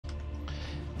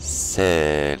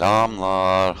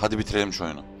Selamlar. Hadi bitirelim şu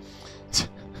oyunu.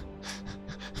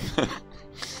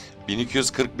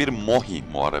 1241 Mohi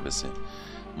Muharebesi.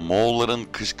 Moğolların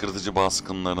kışkırtıcı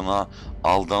baskınlarına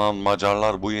aldanan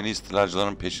Macarlar bu yeni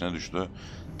istilacıların peşine düştü.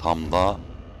 Tam da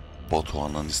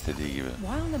Batuhan'ın istediği gibi.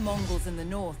 While the Mongols in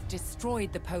the north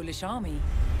destroyed the Polish army,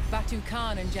 Batu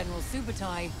Khan and General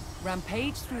Subutai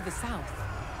rampaged through the south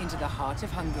into the heart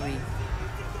of Hungary.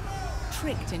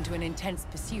 Tricked into an intense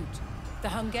pursuit, the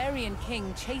Hungarian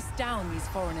king chased down these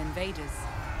foreign invaders,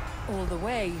 all the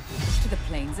way to the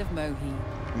plains of Mohi.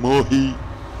 Mohi.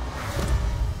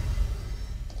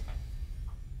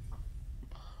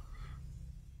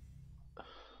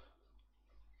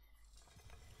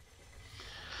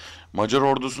 Macar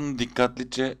ordusunun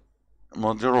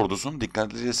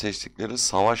dikkatlice seçtikleri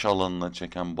savaş alanına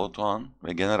çeken Batuhan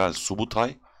ve General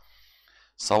Subutai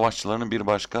savaşçılarını bir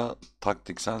başka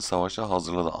taktiksel savaşa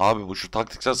hazırladı. Abi bu şu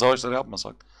taktiksel savaşları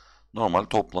yapmasak. Normal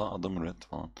topla, adam üret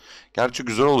falan. Gerçi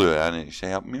güzel oluyor yani, şey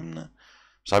yapmayayım da.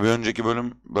 Mesela bir önceki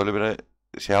bölüm böyle bir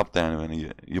şey yaptı yani,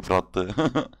 beni yıprattı.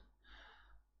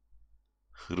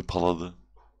 Hırpaladı.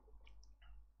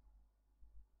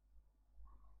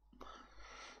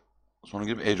 Sonra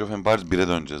girip Age of Empires 1'e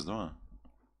döneceğiz değil mi?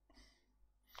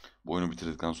 Bu oyunu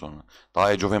bitirdikten sonra. Daha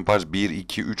Age of Empires 1,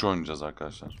 2, 3 oynayacağız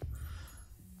arkadaşlar.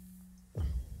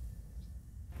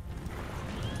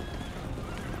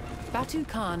 Batu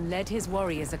Khan led his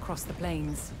warriors across the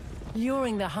plains,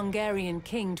 luring the Hungarian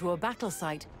king to a battle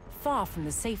site far from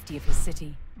the safety of his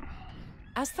city.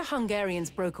 As the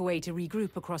Hungarians broke away to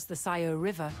regroup across the Sayo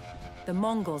River, the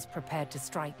Mongols prepared to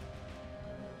strike.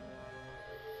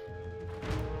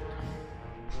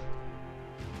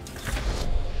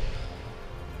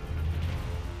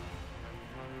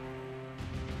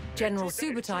 General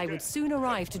Subutai would soon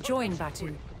arrive to join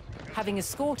Batu, having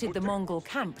escorted the Mongol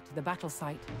camp to the battle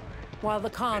site. While the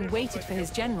Khan waited for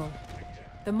his general,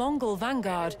 the Mongol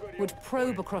vanguard would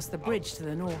probe across the bridge to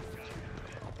the north.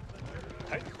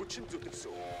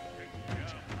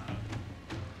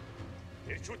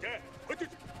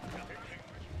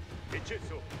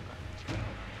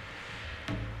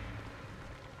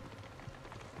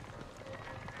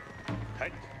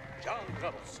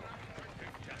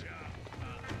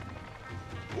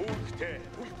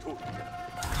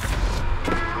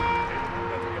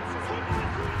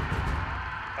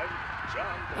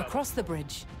 Across the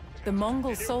bridge, the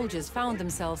Mongol soldiers found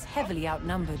themselves heavily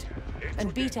outnumbered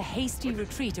and beat a hasty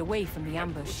retreat away from the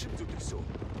ambush.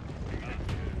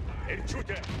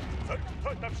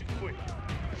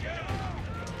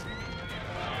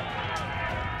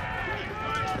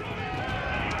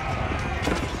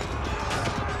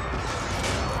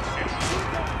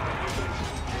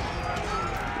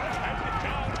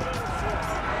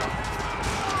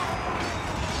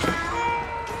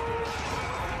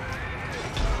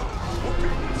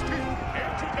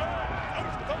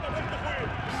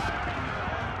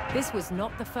 This was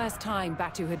not the first time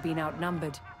Batu had been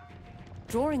outnumbered.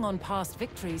 Drawing on past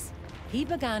victories, he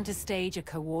began to stage a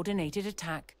coordinated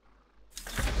attack.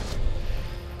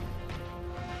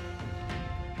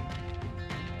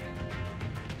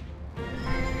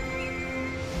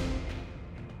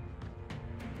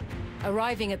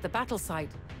 Arriving at the battle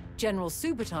site, General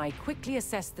Subutai quickly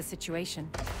assessed the situation.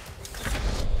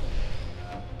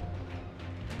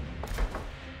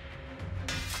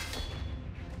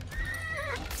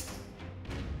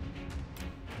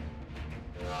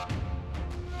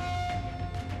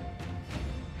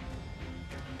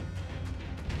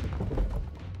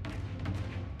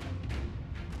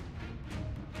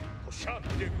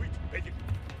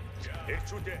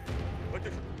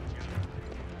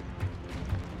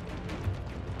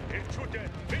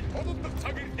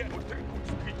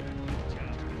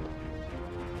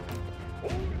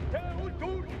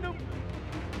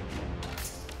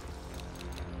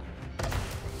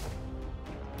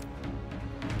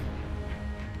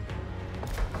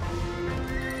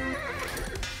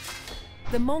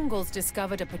 The Mongols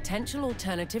discovered a potential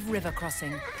alternative river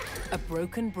crossing, a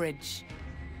broken bridge.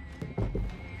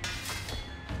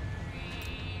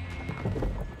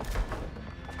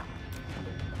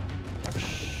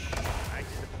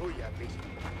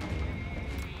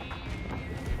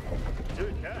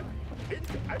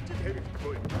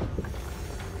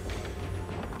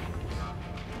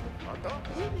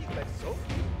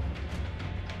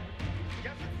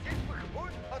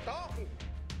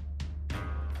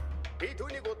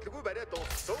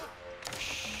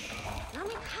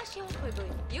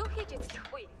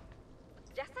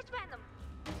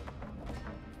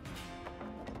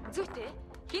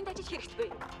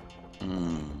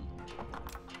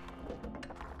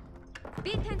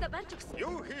 Би танд барьж өгсөн.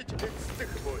 Юу хийж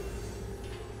эцлэх буй?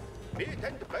 Би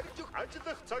танд барьж өг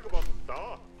ажиллах цаг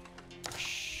боллоо.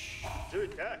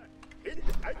 Зүйтэй. Энд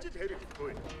ажил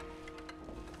хэрэггүй.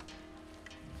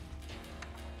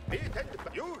 Би танд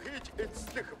юу хийж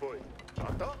эцлэх буй?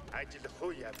 Одоо ажиллах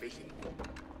уу яа бэ?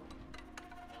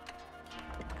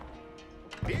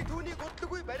 Би түүнийг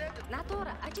удлгүй бариад Надуур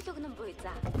ажил өгнөн буй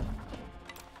за.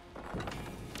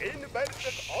 энэ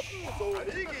барьдаг олон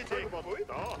зуурыг хийж болгүй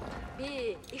доо.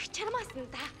 Би их чармаасан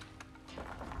та.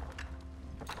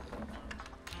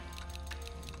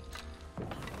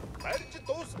 Барьж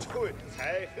дуусчихгүй.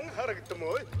 Сайхан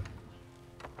харагдмөө.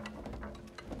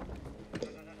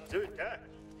 Зүйтэй.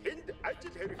 Энд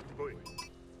ажил хэрэггүй.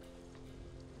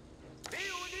 Би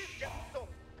үнийг ятсан.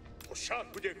 Ушаа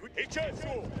хүлээхгүй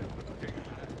ичээсүү.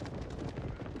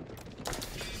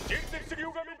 Жигдэрсэг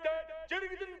югаминтай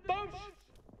жирэгдэн давш.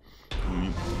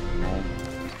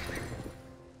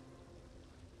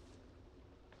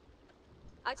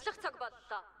 Ажиллах цаг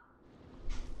боллоо.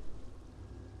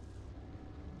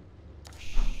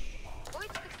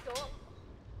 Гүйцэтгэсэн.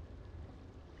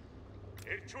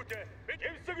 Эрчүүдээ бид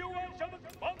эвсэг юугаар шамд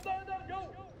бандаанаар яв.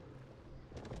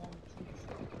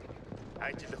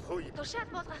 Ажиллах уу? Тушаал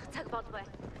болгох цаг болвэ.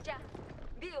 За.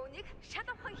 Би үнийг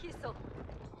шалавхан хийсэн.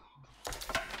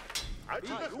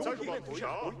 Ажиллах цаг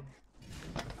боллоо.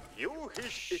 Юу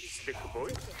хийж эцлэх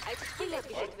буй? Ажиллах хэлээ.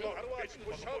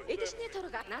 Эдишний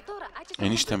тураг надуур ажил.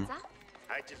 Eniştem.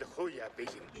 Ажиллах уу яа бэ?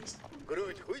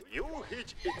 Гөрөөлөх үе юу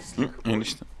хийж эцлэх буй?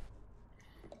 Enişte.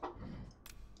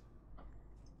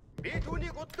 Би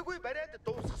түүнийг удлгүй бариад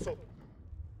дуусгасан.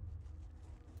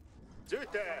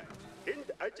 Зүйтэй.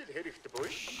 Энд ажил хэрэгтэй буй.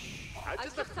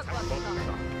 Ажиллах цаг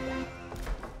боллоо.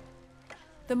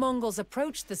 The Mongols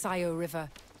approached the Sayo River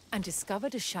and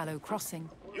discovered a shallow crossing.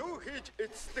 Юу хийж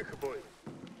эцлэх буй?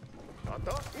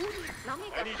 Одоо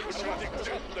Намайг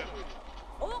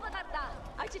уугаларда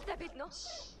ажилда биднэ.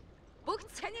 Бүгд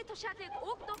саний тушаалыг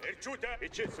өгнө. эрчүүдээ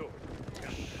ичээсүү.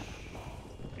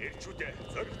 Эрчүүдээ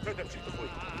зоригтой тавьчихдаг буй.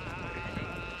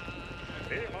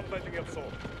 Би мандалын явсан.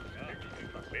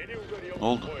 Миний үгээр явах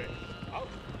Oldu. буй.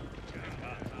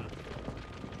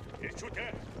 Эрчүүдээ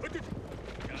хөдөж.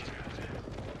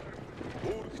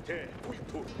 Үүрэгтэй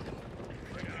бүлтүр.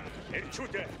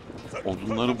 Эрчүүдээ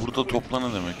Odunları burada topla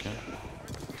ne demek ya?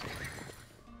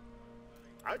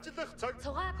 ажиллах цаг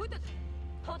Цугаа хөдөд.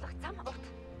 Туулах зам урт.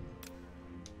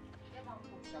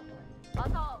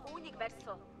 Одоо үүнийг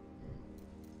барьсан.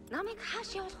 Намайг хааш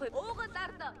явуулах вэ?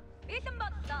 Уугаларда бэлэн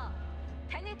боллоо.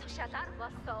 Таны тушаалаар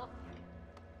болсон.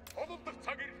 холдох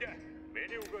цаг ирлээ.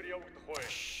 Миний үгээр явагдах буй.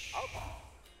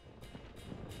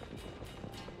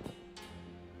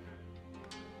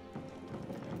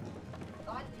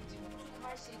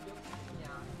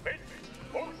 Ben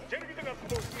onu çergiden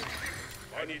attım.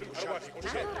 Hani tuşak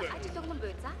Надуур ажил өгнөн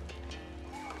буй за.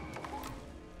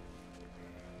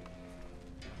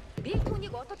 Би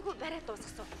түүнийг удалгүй бариад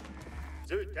дуусгасан.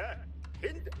 Зүйтэй.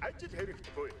 Энд ажил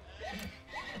хэрэгтэй буй.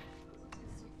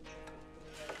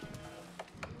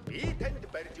 Би танд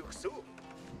барьж өгсөн.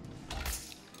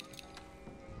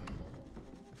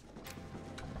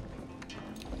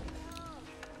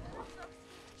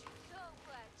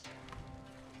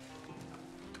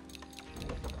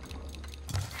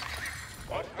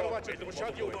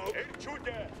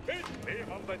 Эрчүүдээ би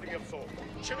мандалын явсан.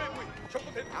 Чимээгүй.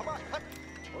 Чокотэн аваа хат.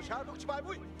 Ушаадагч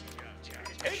байвгүй.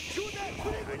 Эрчүүдээ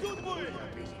хүлээж буй.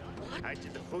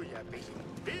 Ажиллах уу яа би.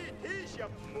 Би тийш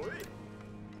явмгүй.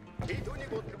 Би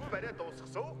түүнийг удлгүй бариад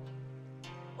дуусгасан.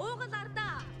 Уугаларда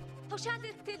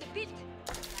тушаалын тэл бэлд.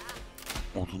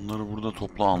 Odunları burada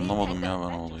topla anlamadım ya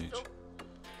ben o olayı hiç.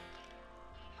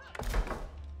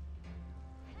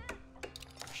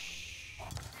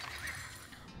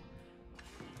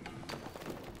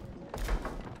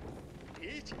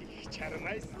 Hiç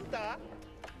çarmazsın da.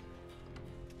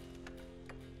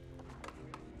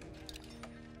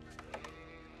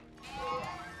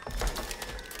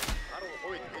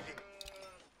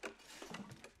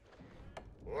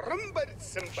 Уран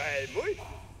барьсан баймгүй.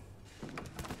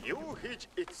 Юу хийж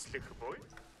эцлэх буй?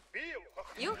 Би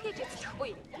Юу хийж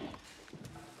эцлэхгүй?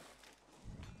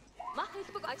 Мах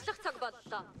хэлбэг ажиллах цаг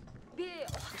боллоо. Би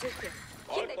зүйтэй.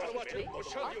 Хин ажиллаж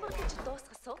байна.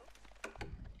 Дуусгасан.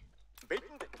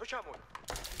 бидэнд тушаамгүй.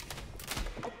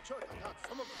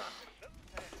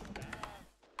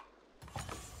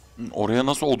 Oraya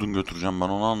nasıl odun götüreceğim ben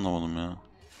onu anlamadım ya.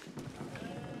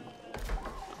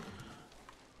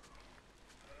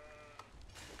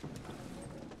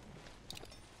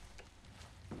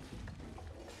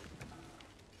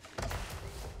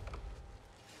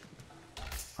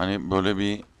 Hani böyle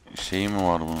bir şey mi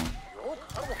var bunun?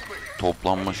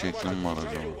 toplanma şeklim var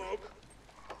acaba?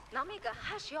 Намайг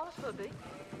хааш явуулахгүй бай.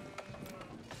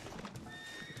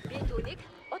 Би түүнийг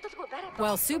удалгүй барай.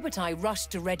 While Subutai rushed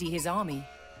to ready his army,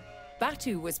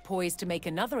 Batu was poised to make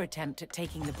another attempt at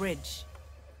taking the bridge.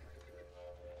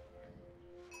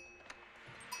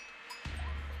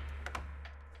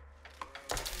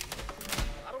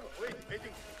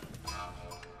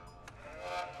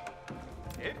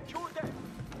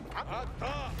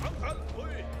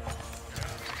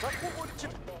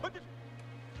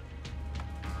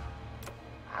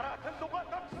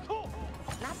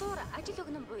 Надуур ажил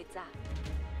өгнөн буй за.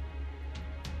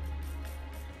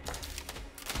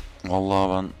 Vallahi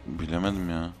ben bilemedim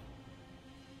ya.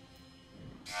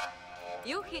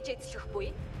 Юу хийж эзлэх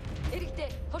буй? Эрэгтэй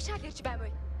хушаал ирж байна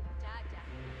уу? За за.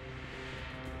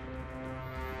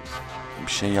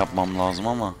 Bir şey yapmam lazım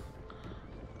ama.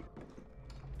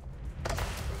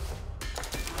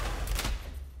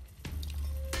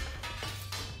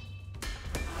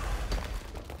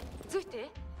 Зүйтэй.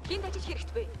 Энд ажил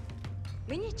хэрэгтэй буй.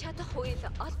 Миний чадах үйл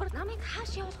олбор намайг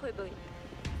хааш явуулах буй буй.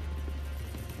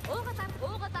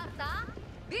 Уугалаар да.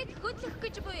 Бид хөдлөх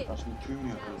гэж буй. Şimdi tüy mü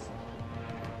yapıyorsun?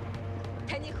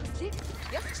 Таны хүслийг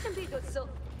ёсчлон биелүүлсэн.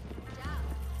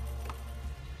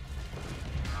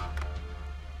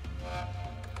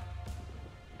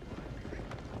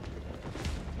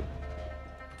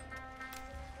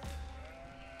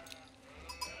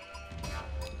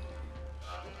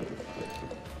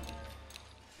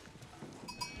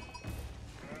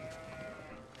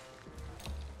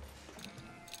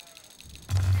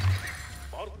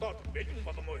 Ардаад бэлэн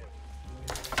боломгүй.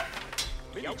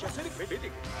 Миний часыг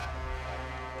бэлэг.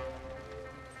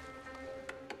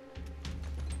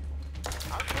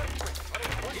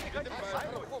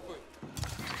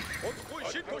 Одгүй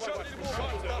шид тушаал ирмүү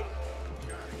баатаа.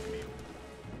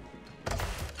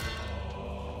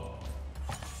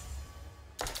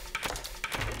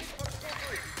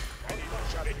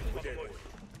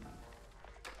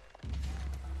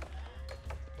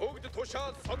 Огд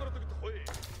тушаал сонирдогдохгүй.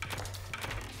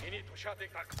 Миний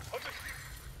тушаалыг так.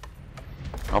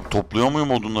 Abi topluyor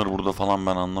muyum odunları burada falan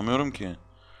ben anlamıyorum ki.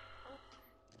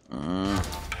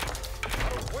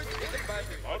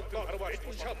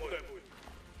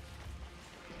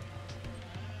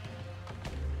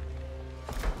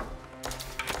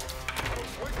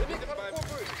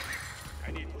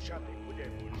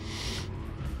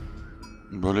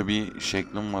 Böyle bir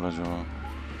şeklim var acaba.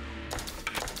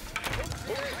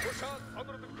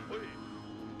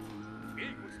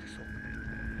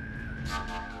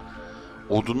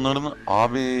 Odunlarını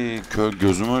abi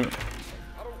gözümü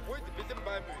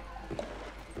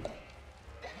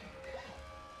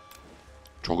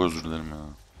çok özür dilerim ya.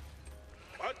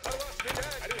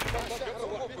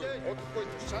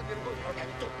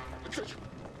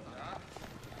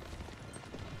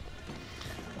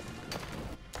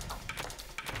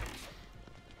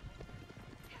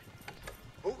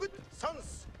 Бүгд сонс.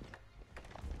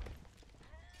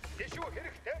 Дэшүү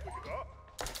хэрэгтэй бүлгөө.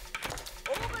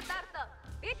 Уугалаар да.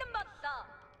 Бэлэн боллоо.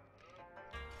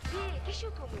 Би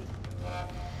гişүү түмүй.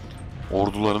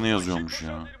 Ordularını yazıyormuş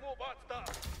ya.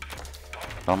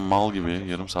 Ben mal gibi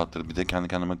yarım saattir bir de kendi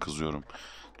kendime kızıyorum.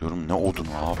 Diyorum ne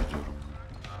odunu abi diyorum.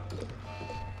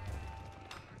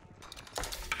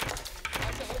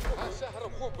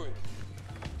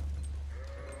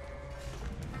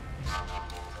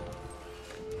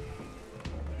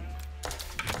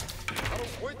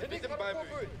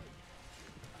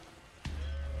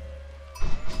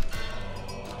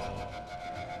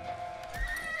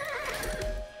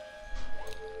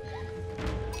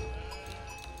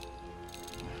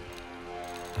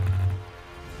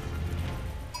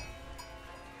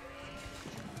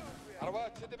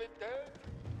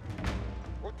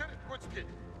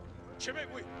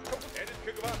 чимээгүй чөм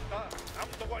эрэлхэг баата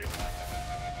амтгой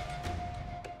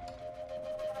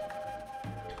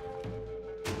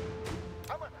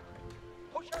амана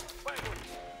хошаа байгуу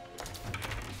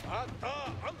ата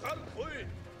анхаарахгүй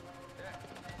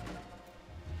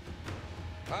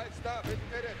хайста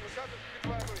биднэрэ тушаад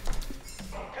байгуу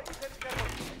капитан капитан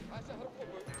аса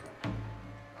харахгүй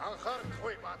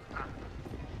анхаарахгүй баата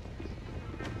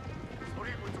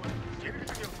소리 보지 마. 얘를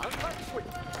그냥 안 하고 있어.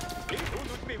 이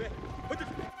돈을 빼매. 어디?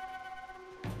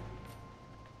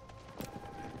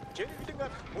 쟤를 그냥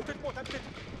못한데.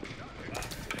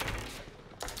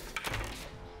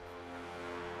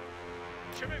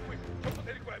 제발 그 정도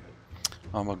데리고 와요.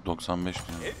 Ha bak 95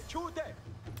 diyor. 초대.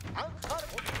 안칼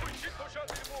못고 도샤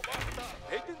들고 왔다.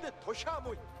 애든데 도샤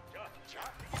뭐. 자.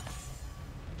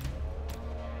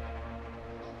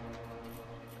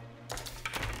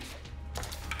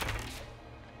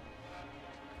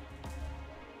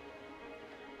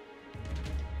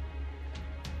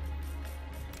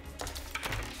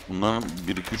 Bunların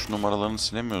 1-2-3 numaralarını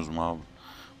silemiyoruz mu abi?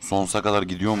 Sonsuza kadar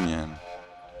gidiyor mu yani?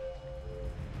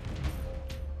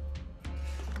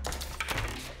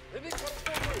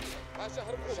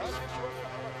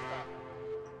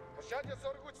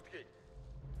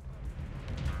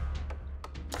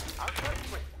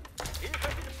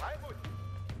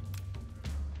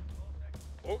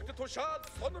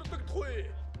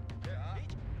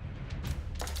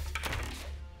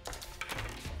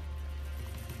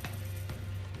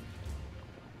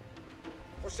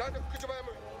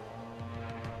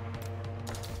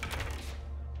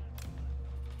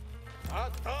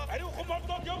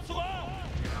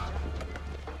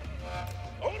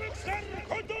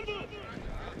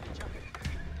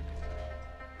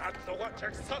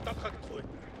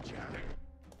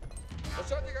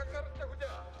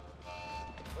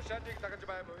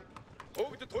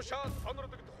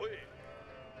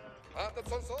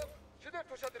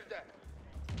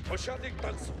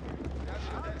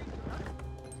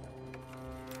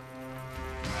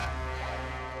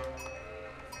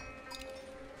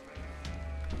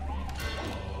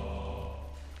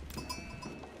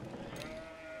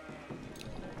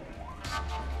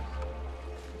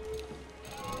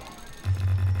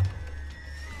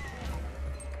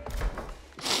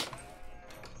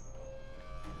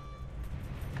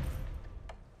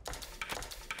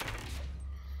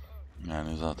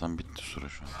 Yani zaten bitti süre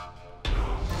şu an.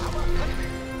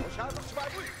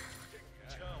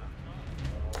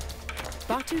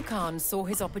 Batu Khan saw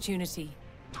his opportunity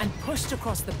and pushed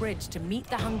across the bridge to meet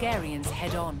the Hungarians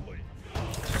head on.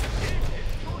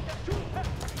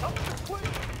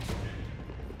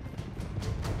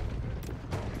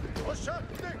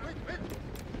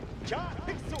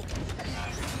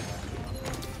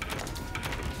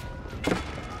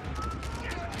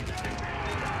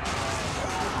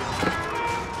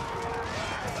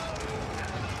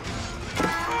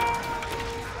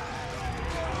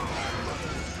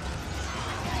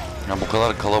 Ya bu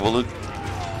kadar kalabalık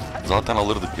zaten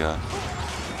alırdık ya.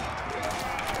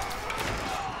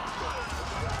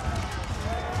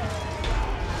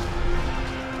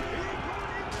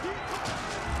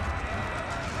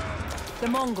 The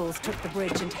Mongols took the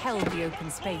bridge and held the open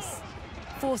space,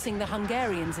 forcing the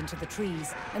Hungarians into the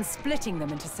trees and splitting them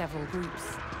into several groups.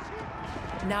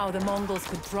 Now the Mongols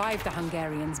could drive the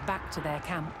Hungarians back to their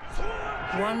camp.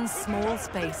 One small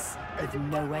space with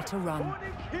nowhere to run.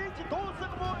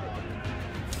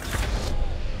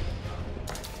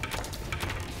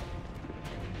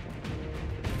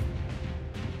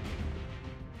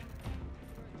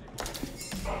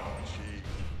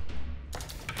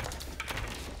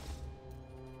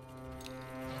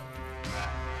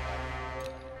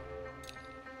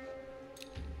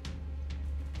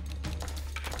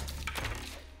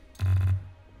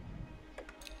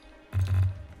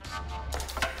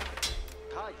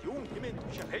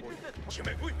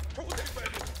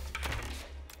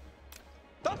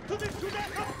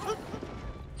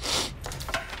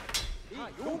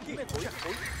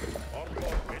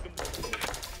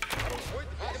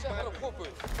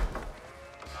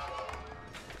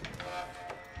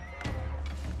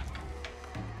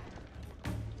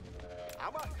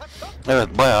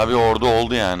 Evet, bayağı bir ordu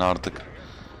oldu yani artık.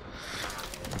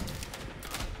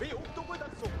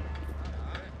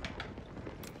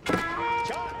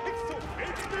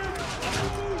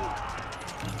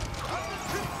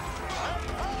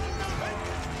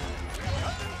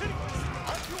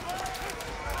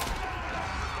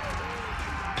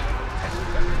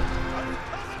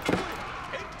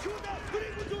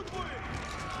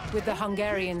 With the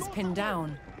Hungarians pinned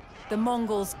down, the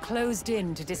Mongols closed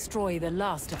in to destroy the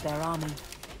last of their army.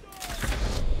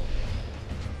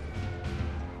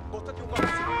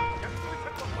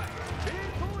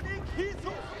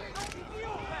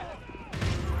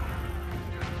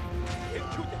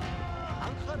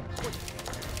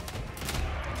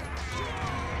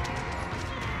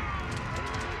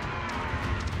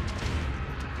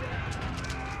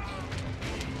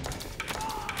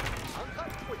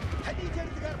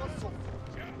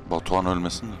 Batuhan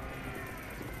ölmesin de.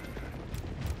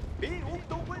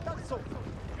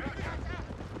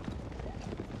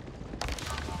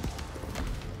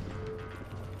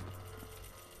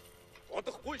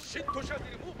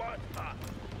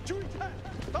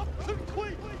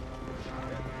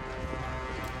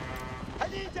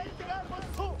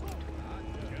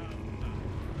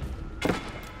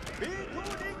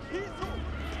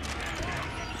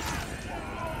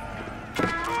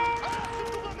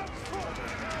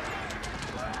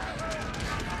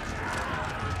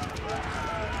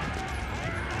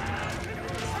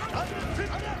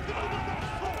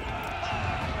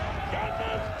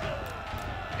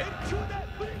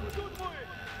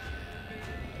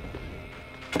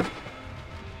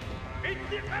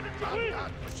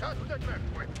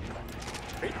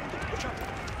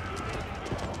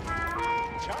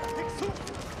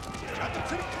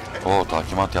 Oo,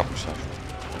 takimat yapmışlar.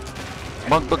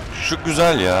 Bak bak, şu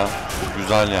güzel ya.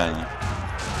 Güzel yani.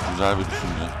 Güzel bir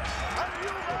düşünce.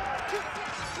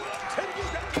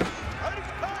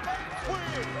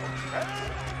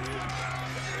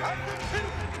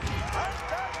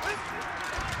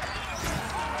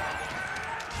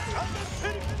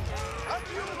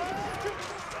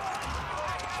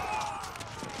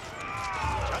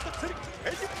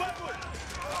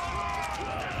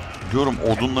 Diyorum,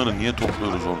 odunları niye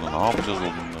topluyoruz orada? Ne yapacağız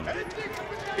odunları?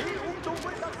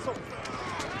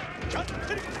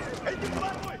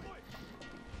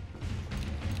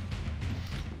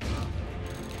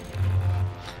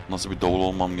 Nasıl bir davul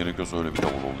olmam gerekiyorsa öyle bir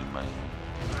davul olayım ben.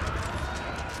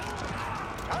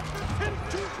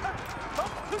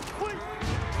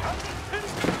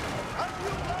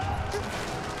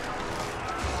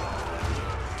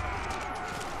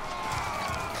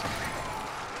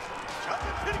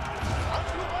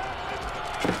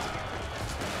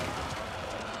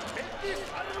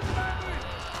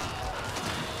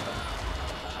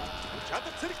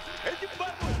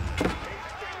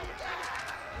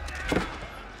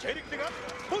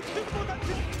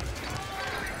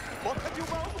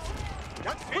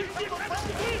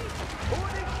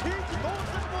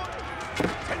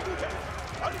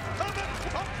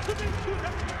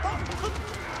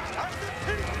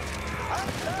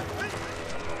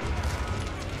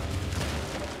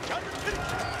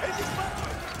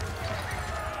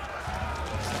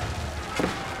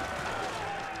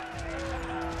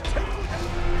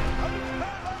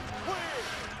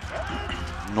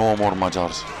 No more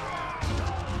Macar.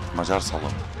 Macar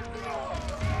salam.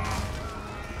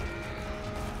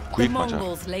 The Quick Macar.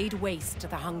 Mongols laid waste to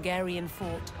the Hungarian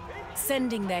fort,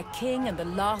 sending their king and the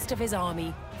last of his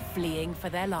army fleeing for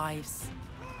their lives.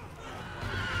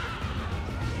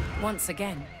 Once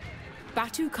again,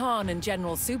 Batu Khan and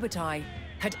General Subutai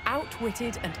had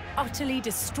outwitted and utterly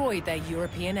destroyed their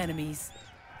European enemies,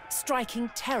 striking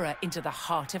terror into the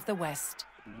heart of the West.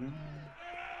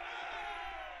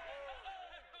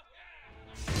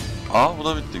 Aa, bu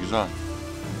da bitti, güzel.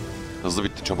 Hızlı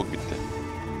bitti, çabuk bitti.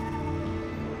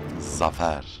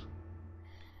 Zafer.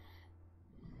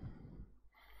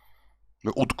 Ve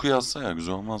Utku yazsa ya,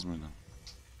 güzel olmaz mıydı?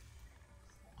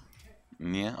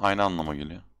 Niye? Aynı anlama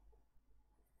geliyor.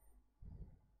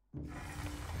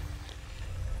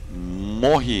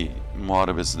 Mohi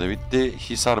Muharebesi de bitti.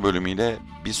 Hisar bölümüyle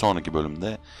bir sonraki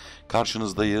bölümde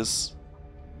karşınızdayız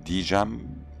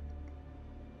diyeceğim.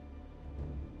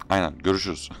 Aynen,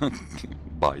 görüşürüz.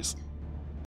 Bye.